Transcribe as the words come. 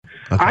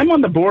Okay. I'm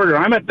on the border.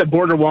 I'm at the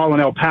border wall in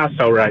El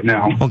Paso right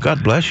now. Well,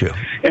 God bless you.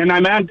 And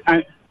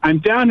I'm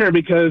down here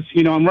because,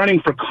 I'm running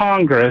for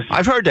Congress.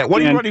 I've heard that.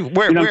 What are you running?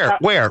 Where,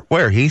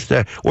 Heath?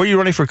 Where are you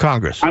running for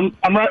Congress? I'm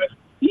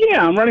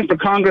running for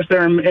Congress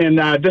there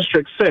in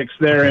District 6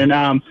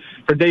 there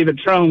for David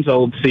Trone's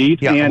old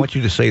seat. Yeah, and, I want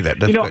you to say that.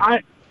 That's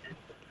good.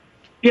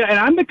 And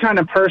I'm the kind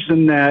of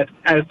person that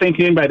I think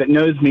anybody that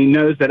knows me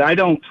knows that I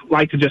don't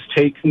like to just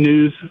take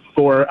news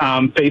for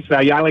face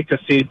value. I like to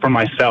see it for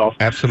myself.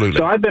 Absolutely.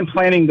 So I've been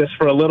planning this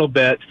for a little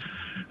bit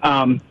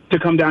to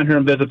come down here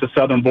and visit the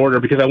southern border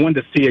because I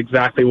wanted to see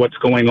exactly what's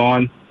going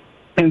on.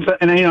 And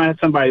I had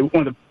somebody,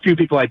 one of the few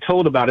people I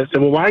told about it,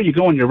 said, "Well, why are you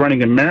going? You're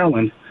running in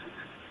Maryland."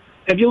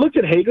 Have you looked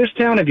at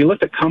Hagerstown? Have you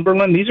looked at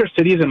Cumberland? These are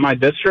cities in my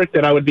district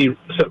that would be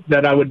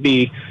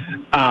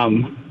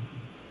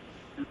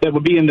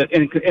in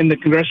the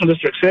Congressional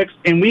District 6,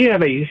 and we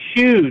have a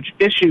huge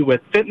issue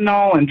with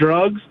fentanyl and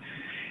drugs.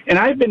 And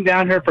I've been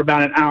down here for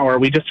about an hour.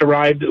 We just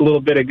arrived a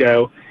little bit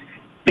ago,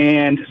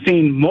 and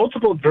seen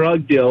multiple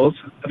drug deals.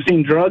 I've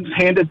seen drugs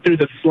handed through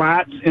the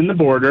slats in the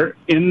border,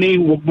 in the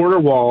border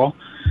wall.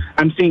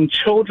 I'm seeing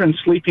children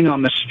sleeping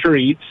on the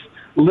streets,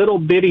 little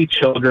bitty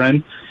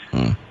children.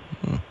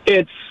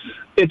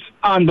 It's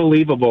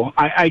unbelievable.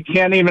 I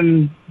can't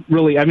even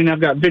really, I've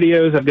got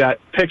videos, I've got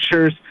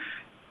pictures.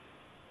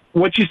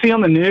 What you see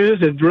on the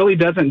news, it really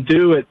doesn't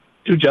do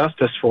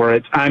justice for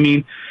it.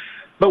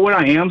 But what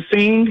I am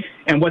seeing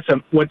and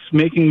what's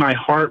making my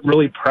heart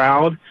really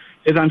proud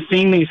is I'm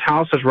seeing these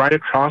houses right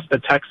across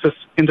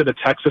into the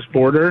Texas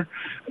border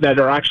that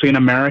are actually in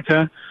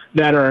America,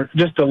 that are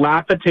just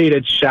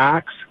dilapidated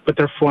shacks, but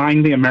they're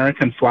flying the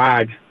American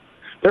flag.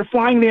 They're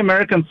flying the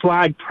American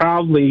flag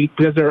proudly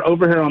because they're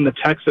over here on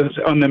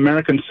the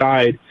American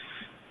side,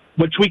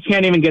 which we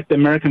can't even get the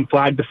American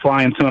flag to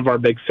fly in some of our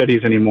big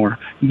cities anymore.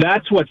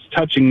 That's what's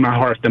touching my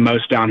heart the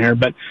most down here.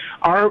 But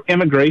our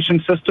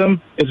immigration system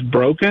is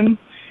broken.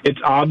 It's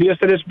obvious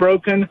that it's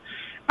broken.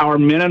 Our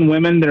men and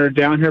women that are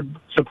down here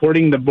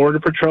supporting the Border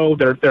Patrol,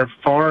 they're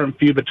far and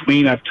few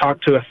between. I've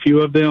talked to a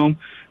few of them.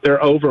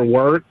 They're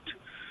overworked.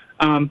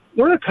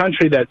 We're a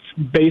country that's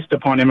based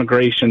upon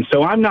immigration,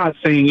 so I'm not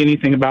saying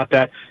anything about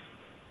that.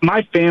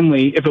 My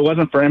family, if it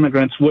wasn't for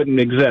immigrants, wouldn't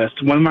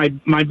exist. One of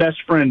my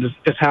best friends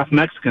is half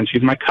Mexican.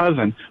 She's my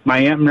cousin. My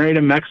aunt married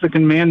a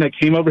Mexican man that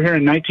came over here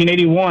in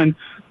 1981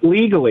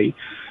 legally.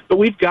 But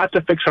we've got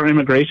to fix our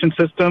immigration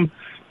system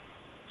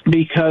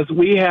because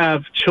we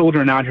have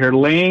children out here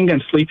laying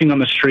and sleeping on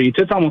the streets.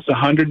 It's almost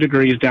 100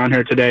 degrees down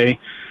here today.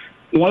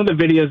 One of the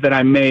videos that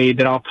I made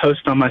that I'll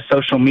post on my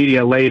social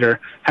media later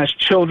has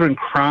children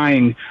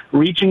crying,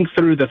 reaching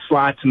through the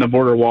slats in the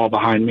border wall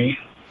behind me.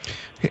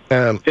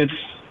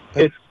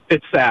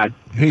 It's sad.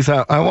 Heath,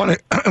 I want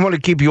to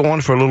keep you on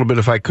for a little bit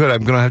if I could.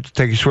 I'm going to have to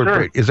take a short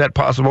break. Is that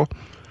possible?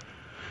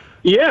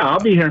 Yeah, I'll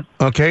be here.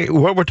 Okay,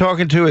 what we're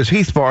talking to is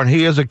Heath Barn.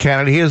 He is a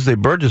candidate. He is the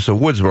Burgess of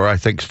Woodsboro, I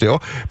think,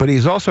 still. But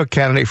he's also a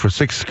candidate for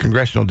 6th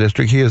Congressional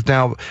District. He is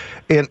now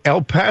in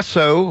El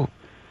Paso.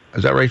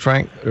 Is that right,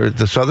 Frank? Or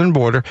the southern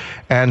border,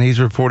 and he's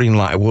reporting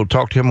live. We'll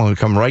talk to him when we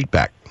come right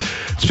back.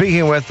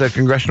 Speaking with the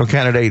congressional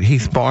candidate,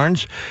 Heath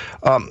Barnes.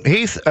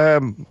 Heath,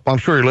 I'm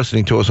sure you're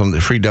listening to us on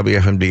the free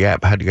WFMD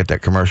app. I had to get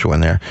that commercial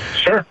in there.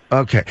 Sure.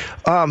 Okay.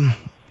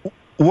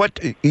 What,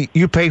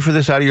 you pay for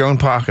this out of your own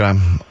pocket?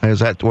 Is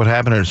that what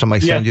happened, or did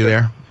somebody send you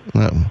there?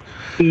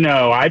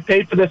 No, I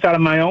paid for this out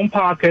of my own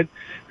pocket.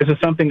 This is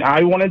something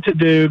I wanted to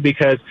do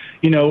because,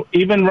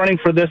 even running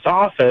for this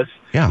office,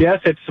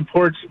 yes, it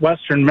supports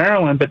Western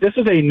Maryland, but this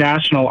is a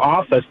national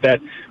office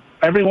that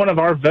every one of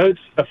our votes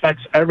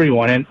affects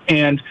everyone.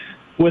 And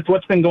with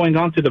what's been going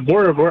on through the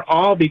border, we're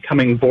all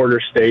becoming border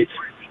states.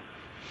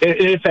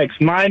 It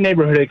affects my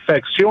neighborhood, it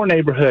affects your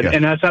neighborhood. Yes.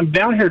 And as I'm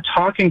down here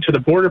talking to the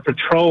Border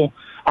Patrol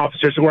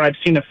officers, where I've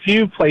seen a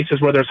few places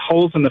where there's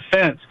holes in the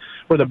fence,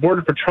 where the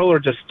Border Patrol are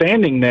just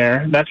standing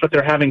there, that's what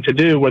they're having to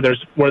do, where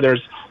there's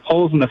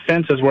holes in the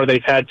fences where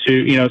they've had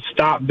to,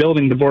 stop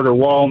building the border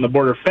wall and the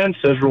border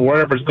fences or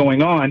whatever's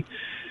going on.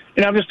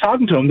 And I'm just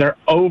talking to them. They're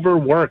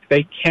overworked.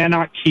 They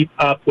cannot keep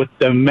up with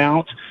the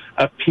amount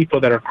of people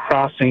that are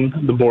crossing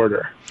the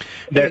border.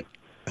 They're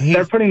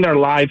putting their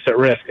lives at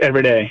risk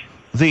every day.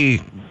 The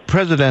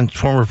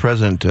former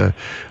president,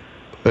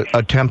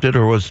 attempted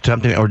or was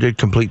attempting or did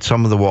complete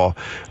some of the wall.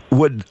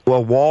 Would a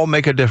wall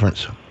make a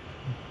difference?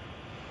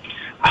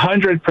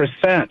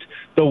 100%.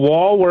 The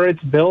wall where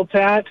it's built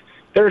at,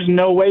 there's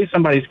no way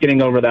somebody's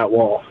getting over that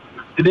wall.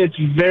 It's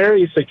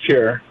very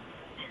secure.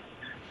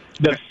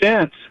 The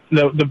fence,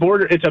 the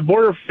border, it's a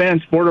border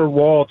fence, border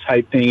wall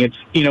type thing. It's,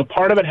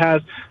 part of it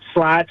has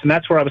slats, and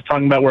that's where I was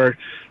talking about where,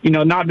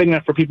 not big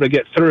enough for people to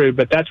get through,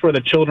 but that's where the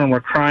children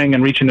were crying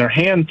and reaching their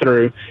hand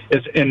through,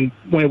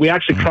 when we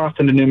actually crossed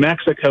into New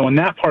Mexico, and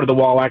that part of the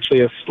wall actually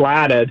is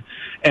slatted,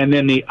 and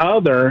then the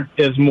other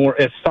is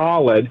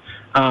solid,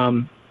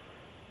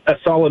 a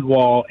solid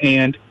wall.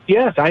 And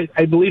yes,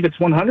 I believe it's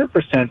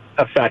 100%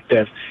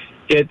 effective.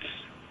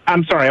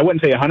 I'm sorry, I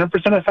wouldn't say 100%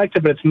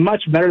 effective, but it's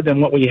much better than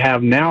what we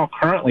have now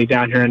currently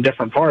down here in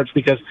different parts,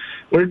 because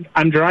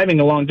I'm driving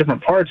along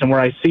different parts, and where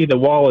I see the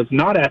wall is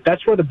not at,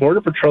 that's where the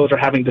Border Patrols are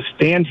having to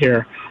stand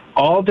here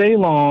all day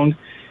long,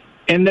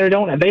 and they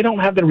don't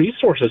have the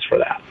resources for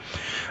that.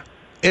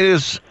 It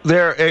is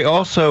there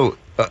also,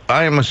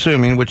 I am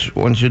assuming, which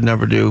one should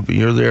never do, but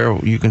you're there,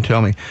 you can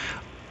tell me.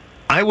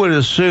 I would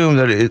assume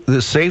that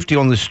the safety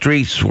on the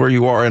streets where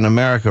you are in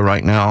America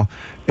right now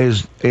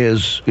is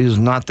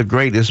not the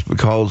greatest,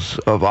 because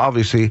of,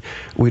 obviously,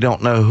 we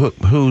don't know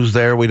who's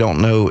there. We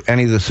don't know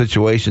any of the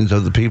situations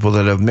of the people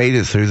that have made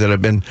it through, that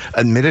have been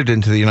admitted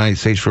into the United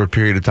States for a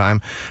period of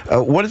time.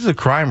 What is the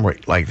crime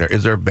rate like there?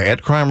 Is there a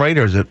bad crime rate,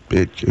 or is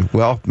it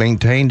well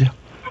maintained?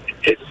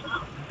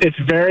 It's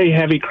very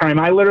heavy crime.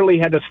 I literally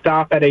had to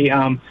stop at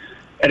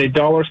a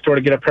dollar store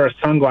to get a pair of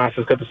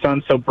sunglasses because the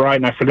sun's so bright,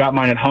 and I forgot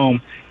mine at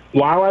home.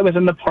 While I was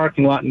in the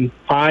parking lot, in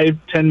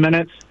 5-10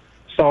 minutes,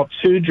 saw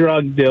 2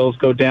 drug deals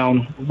go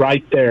down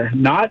right there.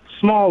 Not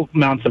small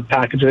amounts of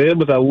packages. It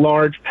was a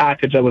large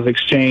package that was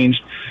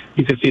exchanged.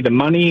 You could see the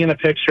money in the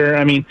picture.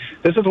 I mean,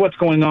 this is what's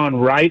going on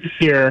right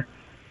here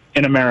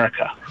in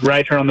America,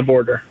 right here on the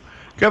border.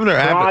 Governor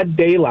Abbott. Broad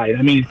daylight.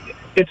 I mean,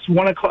 it's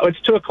 1 o'clock. It's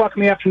 2 o'clock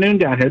in the afternoon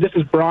down here. This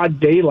is broad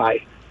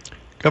daylight.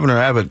 Governor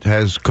Abbott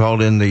has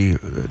called in the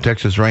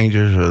Texas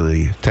Rangers or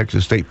the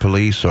Texas State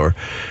Police or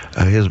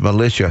his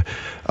militia.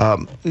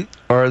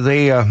 Are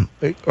they?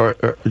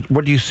 Or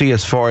what do you see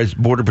as far as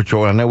Border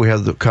Patrol? I know we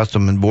have the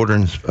Custom and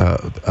Border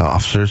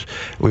officers.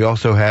 We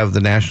also have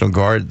the National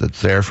Guard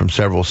that's there from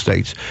several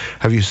states.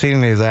 Have you seen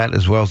any of that,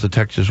 as well as the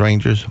Texas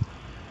Rangers?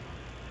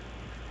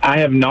 I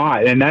have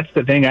not, and that's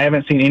the thing. I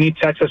haven't seen any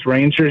Texas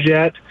Rangers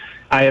yet.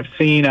 I have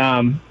seen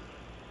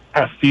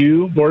a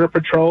few Border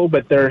Patrol,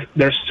 but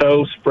they're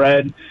so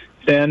spread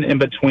thin in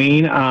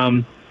between.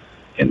 And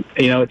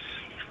it's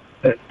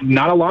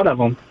not a lot of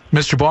them.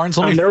 Mr. Barnes,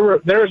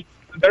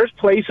 there's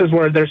places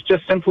where there's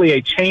just simply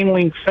a chain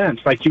link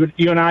fence, like you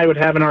and I would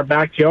have in our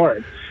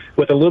backyard,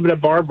 with a little bit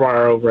of barbed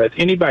wire over it.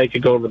 Anybody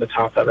could go over the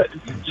top of it.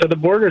 So the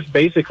border is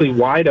basically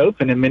wide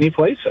open in many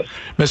places.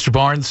 Mr.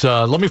 Barnes,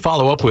 let me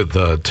follow up with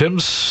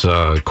Tim's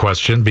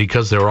question,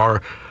 because there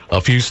are a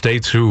few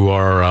states who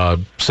are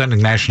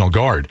sending National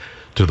Guard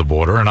to the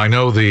border, and I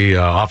know the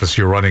office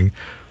you're running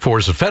for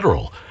is a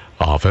federal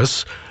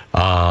office,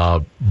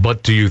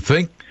 but do you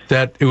think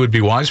that it would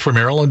be wise for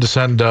Maryland to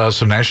send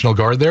some National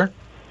Guard there?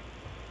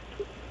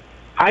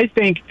 I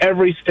think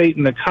every state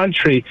in the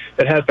country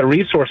that has the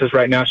resources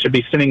right now should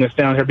be sending us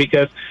down here,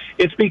 because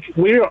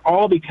we're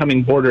all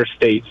becoming border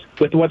states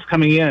with what's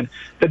coming in.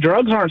 The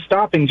drugs aren't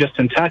stopping just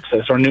in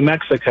Texas or New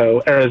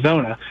Mexico,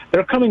 Arizona.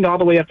 They're coming all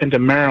the way up into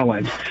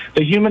Maryland.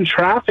 The human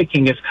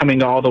trafficking is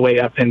coming all the way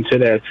up into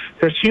there.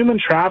 There's human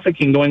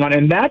trafficking going on,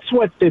 and that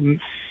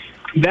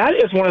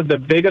is one of the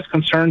biggest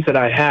concerns that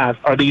I have,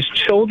 are these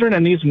children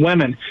and these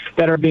women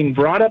that are being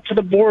brought up to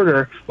the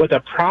border with a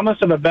promise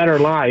of a better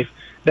life,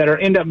 that are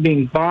end up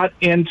being bought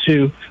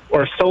into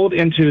or sold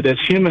into this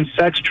human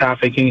sex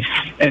trafficking,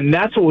 and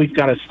that's what we've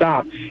got to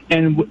stop.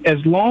 And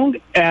as long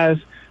as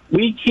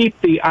we keep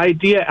the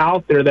idea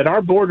out there that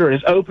our border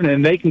is open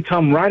and they can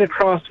come right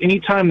across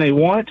anytime they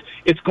want,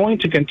 it's going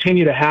to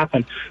continue to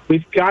happen.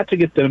 We've got to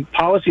get the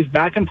policies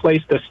back in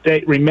place, the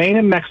state remain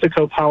in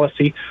Mexico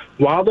policy,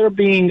 while they're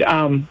being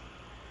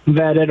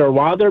vetted or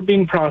while they're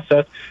being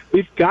processed.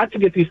 We've got to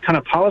get these kind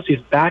of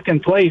policies back in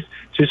place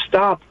to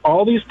stop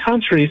all these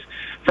countries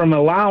from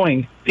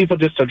allowing people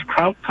just to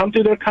come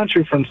through their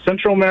country from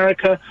Central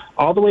America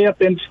all the way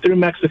up through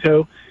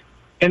Mexico,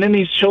 and then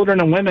these children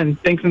and women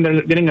thinking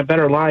they're getting a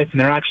better life, and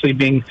they're actually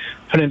being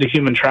put into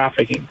human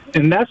trafficking.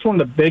 And that's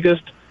one of the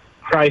biggest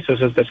crises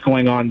that's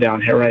going on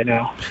down here right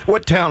now.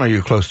 What town are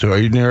you close to? Are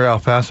you near El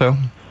Paso?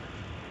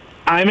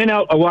 I'm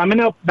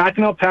back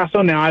in El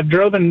Paso now. I've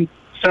driven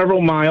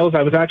several miles.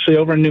 I was actually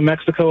over in New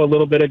Mexico a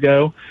little bit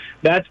ago.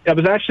 I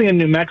was actually in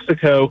New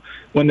Mexico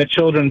when the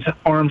children's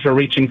arms were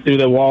reaching through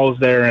the walls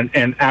there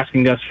and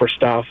asking us for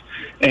stuff.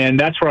 And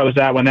that's where I was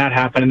at when that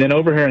happened. And then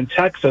over here in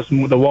Texas,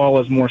 the wall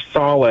is more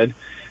solid.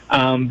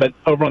 But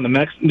over on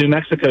the New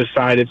Mexico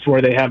side, it's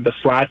where they have the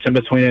slats in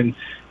between, and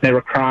they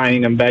were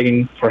crying and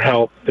begging for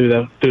help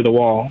through the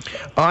wall.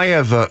 I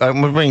have.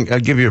 I'm going to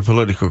give you a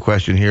political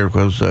question here,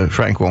 because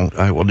Frank won't.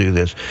 I will do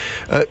this.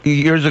 A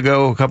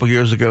couple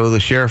years ago, the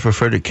sheriff of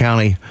Frederick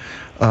County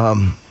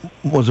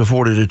was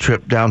afforded a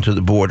trip down to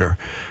the border.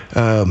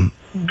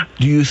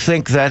 Do you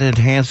think that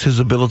enhanced his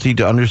ability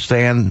to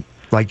understand?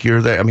 Like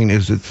you're there. I mean,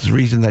 is it the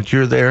reason that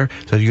you're there,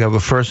 that you have a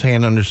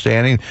first-hand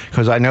understanding?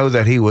 Because I know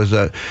that he was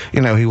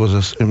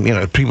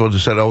people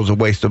just said, "Oh, it was a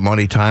waste of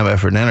money, time,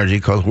 effort, and energy,"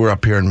 because we're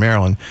up here in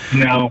Maryland.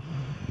 No,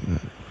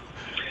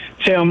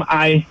 Tim,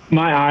 my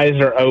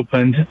eyes are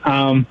opened.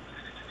 You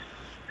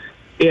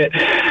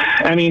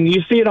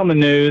see it on the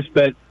news,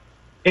 but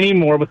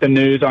anymore with the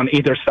news on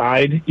either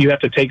side, you have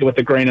to take it with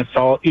a grain of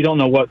salt. You don't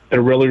know what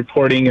they're really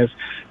reporting is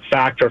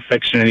fact or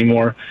fiction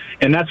anymore,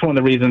 and that's one of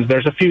the reasons.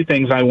 There's a few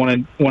things I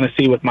want to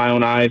see with my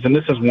own eyes, and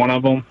this is one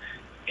of them.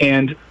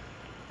 And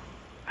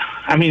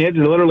I mean, it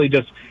literally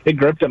it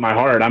gripped at my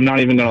heart. I'm not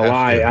even going to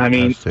lie. I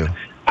mean,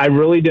 I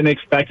really didn't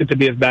expect it to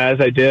be as bad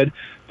as I did.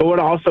 But what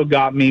also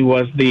got me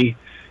was the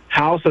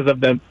houses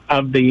of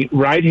the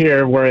right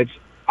here, where it's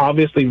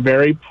obviously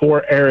very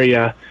poor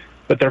area,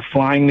 but they're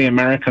flying the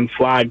American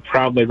flag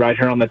proudly right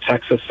here on the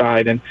Texas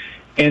side.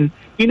 And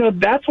you know,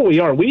 that's what we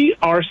are. We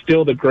are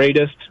still the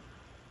greatest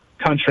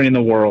country in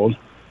the world,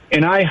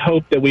 and I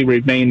hope that we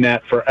remain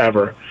that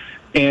forever.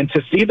 And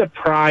to see the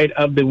pride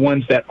of the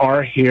ones that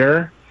are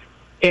here,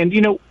 and,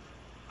 you know,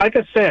 like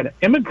I said,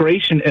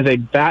 immigration is a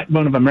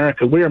backbone of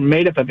America. We are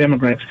made up of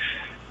immigrants.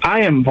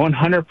 I am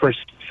 100%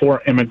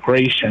 for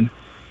immigration.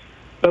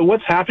 But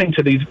what's happening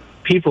to these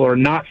people are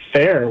not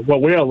fair.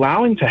 What we're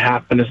allowing to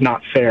happen is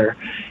not fair.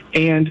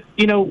 And,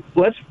 you know,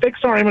 let's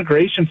fix our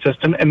immigration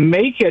system and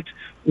make it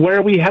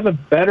where we have a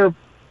better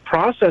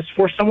process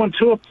for someone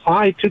to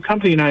apply to come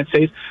to the United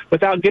States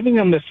without giving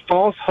them this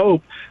false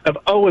hope of,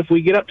 oh, if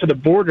we get up to the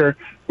border,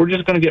 we're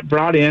just going to get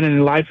brought in and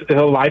a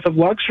life of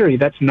luxury.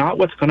 That's not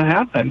what's going to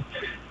happen.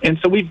 And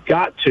so we've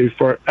got to,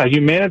 for a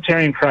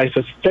humanitarian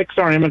crisis, fix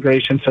our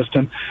immigration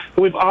system.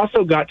 But we've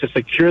also got to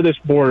secure this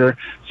border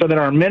so that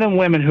our men and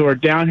women who are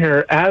down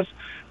here as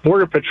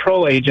Border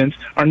Patrol agents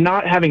are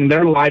not having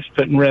their lives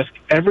put in risk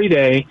every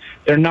day.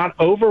 They're not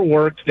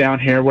overworked down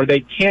here where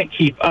they can't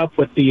keep up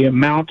with the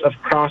amount of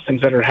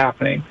crossings that are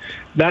happening.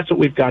 That's what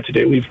we've got to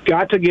do. We've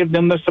got to give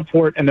them the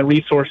support and the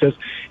resources,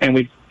 and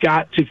we've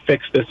got to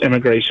fix this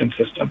immigration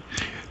system.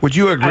 Would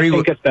you agree? I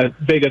think it's the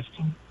biggest.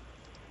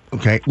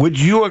 Okay. Would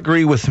you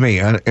agree with me?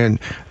 And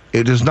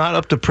it is not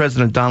up to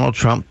President Donald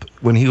Trump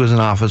when he was in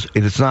office.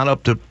 It is not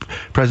up to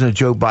President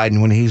Joe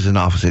Biden when he's in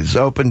office. It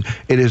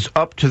is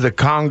up to the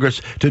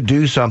Congress to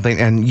do something,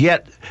 and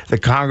yet the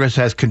Congress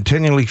has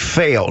continually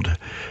failed,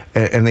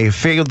 and they have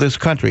failed this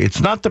country.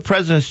 It's not the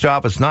president's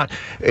job. It's not,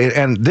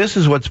 and this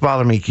is what's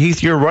bothering me.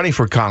 Heath, you're running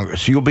for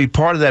Congress. You'll be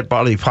part of that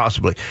body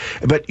possibly,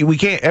 but we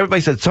can't.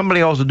 Everybody said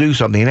somebody else will do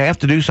something, and they have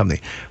to do something.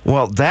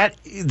 Well, that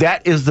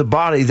is the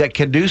body that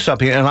can do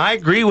something, and I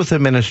agree with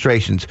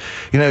administrations.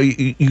 You know,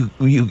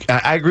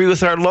 I agree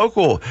with our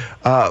local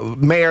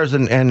mayors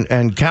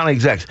and county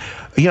execs.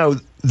 You know,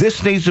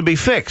 this needs to be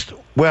fixed.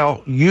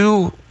 Well,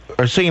 you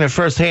are seeing it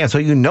firsthand, so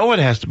you know it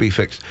has to be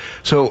fixed.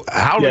 So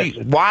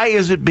why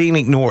is it being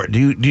ignored? Do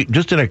you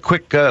just in a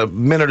quick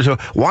minute or so,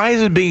 why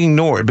is it being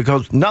ignored?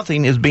 Because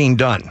nothing is being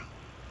done.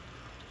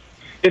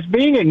 It's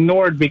being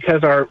ignored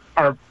because our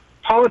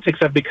politics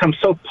have become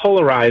so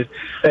polarized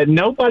that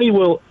nobody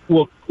will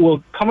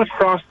come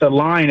across the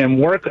line and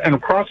work and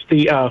across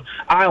the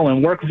aisle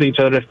and work with each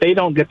other if they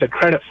don't get the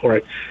credit for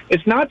it.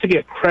 It's not to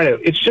get credit.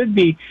 It should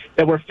be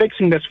that we're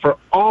fixing this for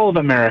all of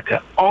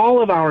America,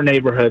 all of our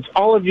neighborhoods,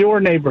 all of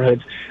your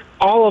neighborhoods,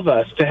 all of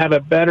us to have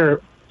to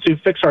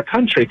fix our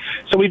country.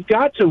 So we've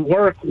got to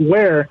work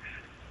where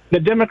the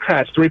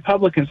Democrats, the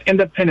Republicans,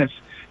 independents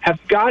have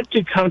got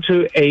to come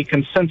to a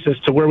consensus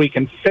to where we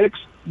can fix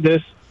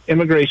this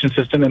immigration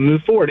system and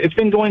move forward. It's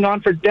been going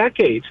on for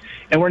decades,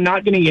 and we're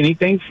not getting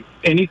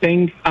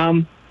anything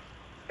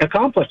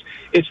accomplished.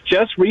 It's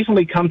just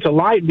recently come to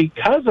light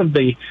because of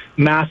the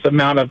massive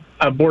amount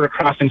of border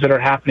crossings that are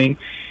happening.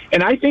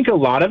 And I think a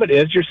lot of it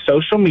is your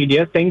social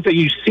media, things that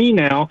you see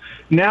now.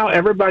 Now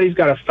everybody's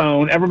got a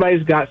phone.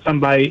 Everybody's got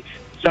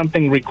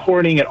something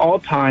recording at all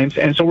times,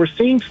 and so we're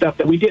seeing stuff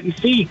that we didn't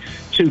see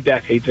 2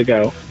 decades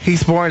ago.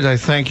 Heath Barnes, I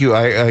thank you.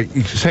 I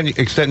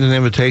extend an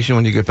invitation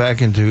when you get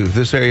back into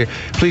this area.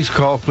 Please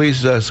call. Please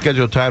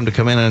schedule time to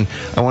come in, and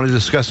I want to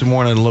discuss it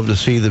more, and I'd love to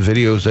see the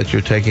videos that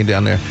you're taking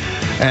down there.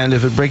 And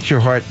if it breaks your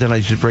heart, then I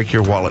should break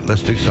your wallet.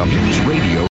 Let's do something. Radio.